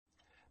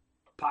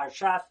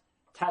Parshas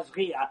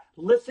Tazria.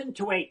 Listen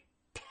to a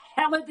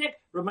Talmudic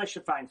Rav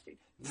Moshe Feinstein.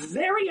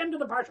 Very end of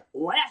the parsha,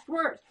 last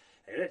words.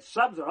 And it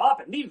sums it up,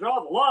 and these are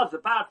all the laws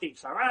about the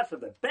tzaras of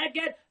the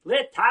beged,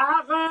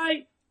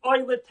 l'tarai or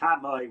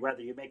l'tamai,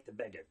 whether you make the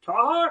beged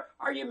tahar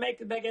or you make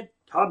the beged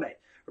tamei.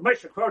 Rav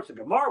Moshe quotes the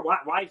Gemara.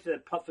 Why does the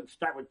pasuk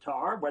start with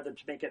tahar? Why does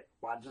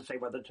it say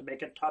whether to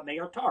make it tamei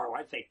or tahar?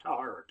 Why does it say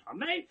tahar or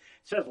tamei? It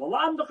says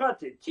l'lamdecha,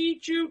 to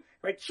teach you,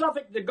 right?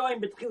 Suffix the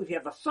going between. If you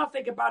have a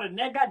suffix about a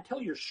nega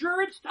until you're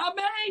sure it's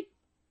tamei,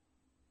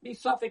 the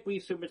suffix we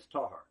assume it's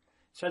tahar.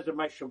 Says Rav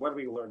Moshe, what do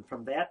we learn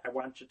from that? I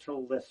want you to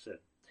listen.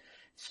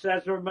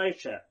 Says Rav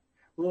Moshe,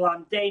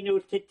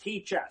 l'lamdenu, to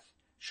teach us.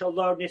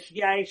 Shalom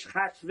nisyayish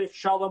chas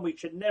v'shalom. We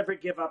should never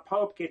give up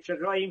hope.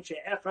 Kisharoyim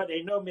she'echad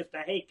eno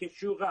mistahei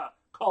kishura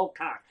kol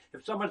kach.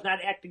 If someone's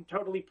not acting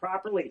totally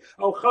properly,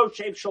 o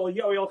choshev shol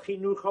yoel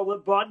chinucho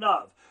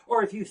lebanav.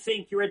 Or if you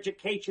think your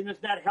education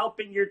is not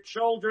helping your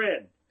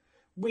children.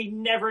 We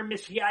never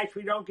misyayish.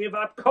 We don't give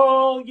up.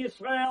 Kol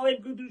Yisrael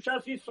and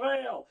Kedushas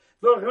Yisrael.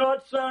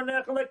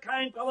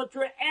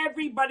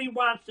 Everybody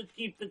wants to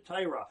keep the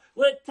Torah.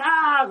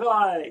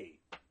 L'tarai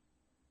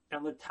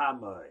and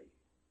l'tamai.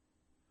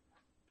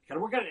 You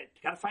gotta work on it.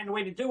 You gotta find a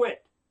way to do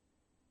it.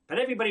 But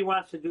everybody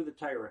wants to do the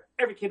Torah.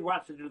 Every kid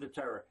wants to do the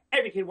Torah.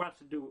 Every kid wants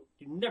to do it.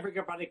 You never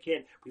give up on a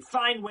kid. We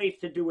find ways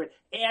to do it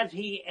as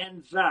he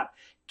ends up.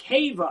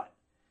 Kevan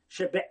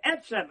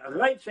shebe'etzem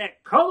reitzeh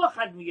kol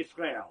echad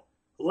miYisrael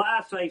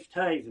la'asayis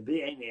tov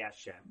b'einei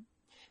Hashem.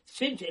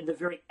 Since in the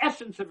very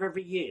essence of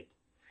every yid,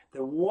 they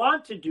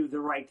want to do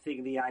the right thing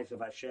in the eyes of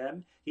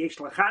Hashem. Yesh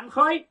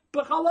l'chanchoi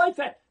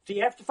b'chaloifet. So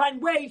you have to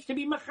find ways to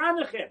be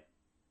mechanechim.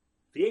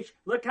 Yesh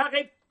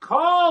l'karev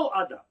kol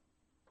adam.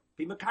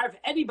 Be mekarev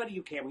anybody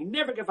you can. We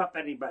never give up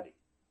anybody.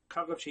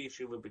 Kagav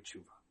she'yeshuva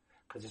b'tshuva.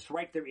 Because it's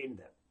right there in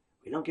them.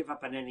 We don't give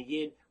up on any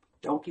yid. We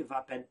don't give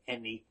up on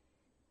any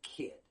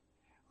kid.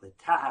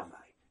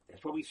 L'tahavai.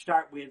 That's what we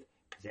start with,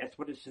 because that's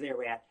what it's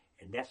there at,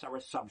 and that's our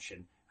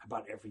assumption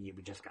about every yid.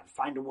 We just got to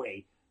find a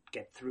way to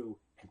get through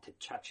and to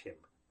touch him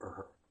or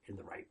her in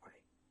the right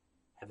way.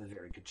 Have a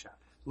very good job.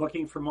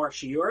 Looking for more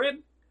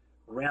shiurim?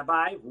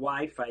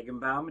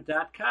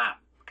 RabbiYFeigenbaum.com.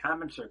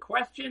 Comments or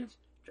questions?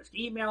 Just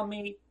email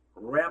me,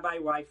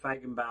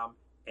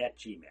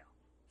 RabbiYFeigenbaum@gmail.com.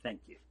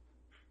 Thank you.